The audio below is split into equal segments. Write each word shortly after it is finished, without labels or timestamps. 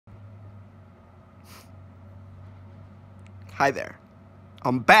Hi there.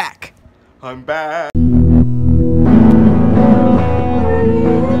 I'm back. I'm back.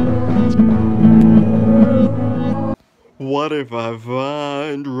 What if I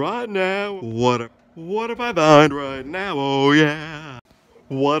find right now? What if I find right now? Oh yeah.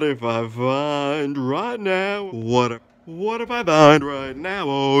 What if I find right now? What if I find right now?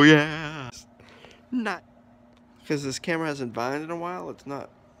 Oh yeah. Not because this camera hasn't vined in a while. It's not.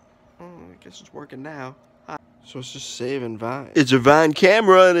 Oh, I guess it's working now. So it's just saving vines. It's a Vine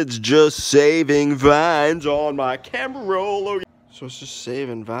camera and it's just saving vines on my camera roll. Oh, yeah. So it's just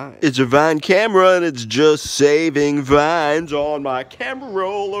saving vines. It's a Vine camera and it's just saving vines on my camera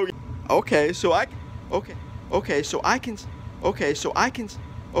roll. Oh, yeah. Okay, so I can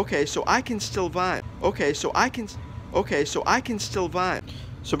still vine. Okay, so I can still vine.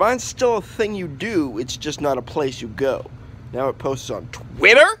 So Vine's still a thing you do, it's just not a place you go. Now it posts on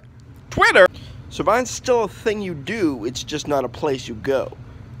Twitter? So Vine's still a thing you do, it's just not a place you go.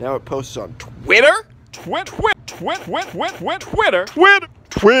 Now it posts on Twitter? Twitter?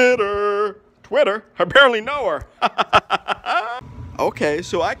 I barely know her. Okay,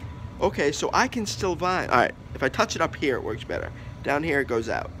 so I can still Vine. Alright, if I touch it up here, it works better. Down here, it goes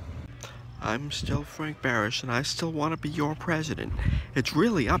out. I'm still Frank Barish, and I still want to be your president. It's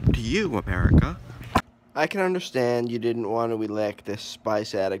really up to you, America. I can understand you didn't want to elect this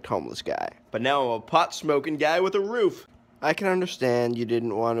spice addict homeless guy. But now I'm a pot-smoking guy with a roof. I can understand you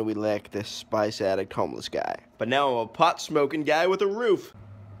didn't want to elect this spice addict homeless guy. But now I'm a pot-smoking guy with a roof.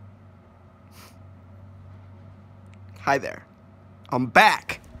 Hi there. I'm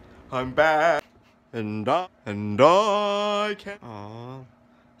back. I'm back. And I can... Aww.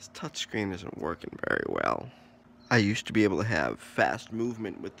 This touchscreen isn't working very well. I used to be able to have fast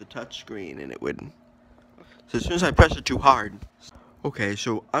movement with the touchscreen and it would... So as soon as I press it too hard... Okay,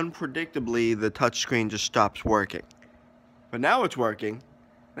 so unpredictably the touchscreen just stops working. But now it's working.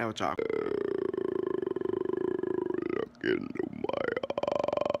 Now it's off. Look into my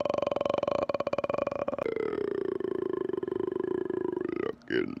eyes.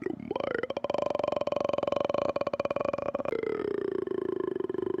 Look into my eyes.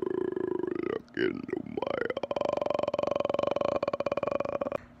 Look into my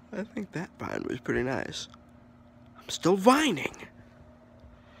eyes. I think that vine was pretty nice. I'm still vining.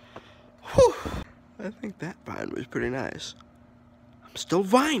 Whew. I think that vine was pretty nice. I'm still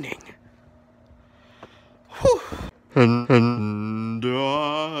vining. Whew. And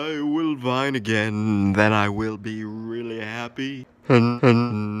I will vine again, then I will be really happy.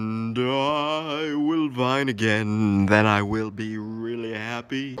 And I will vine again, then I will be really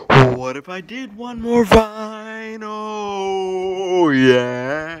happy. What if I did one more vine? Oh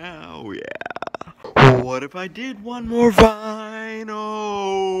yeah, oh yeah. What if I did one more vine?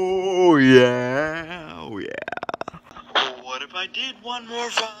 Oh yeah, oh yeah. What if I did one more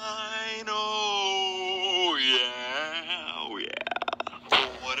vine? Oh yeah, oh yeah.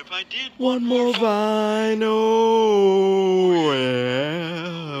 What if I did one more vine? Oh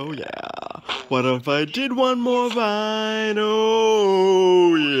yeah, oh yeah. What if I did one more vine?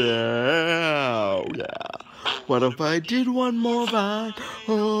 Oh yeah, oh yeah. What if I did one more vine?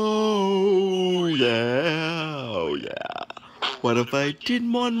 Oh yeah, oh yeah. What if I did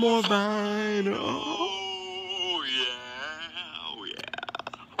one more vine? Oh yeah, oh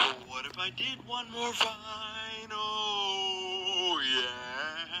yeah. What if I did one more vine? Oh yeah,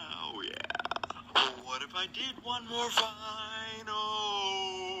 oh yeah. What if I did one more vine?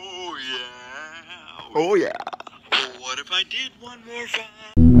 Oh yeah, oh yeah. What if I did one more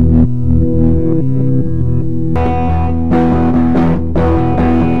vine?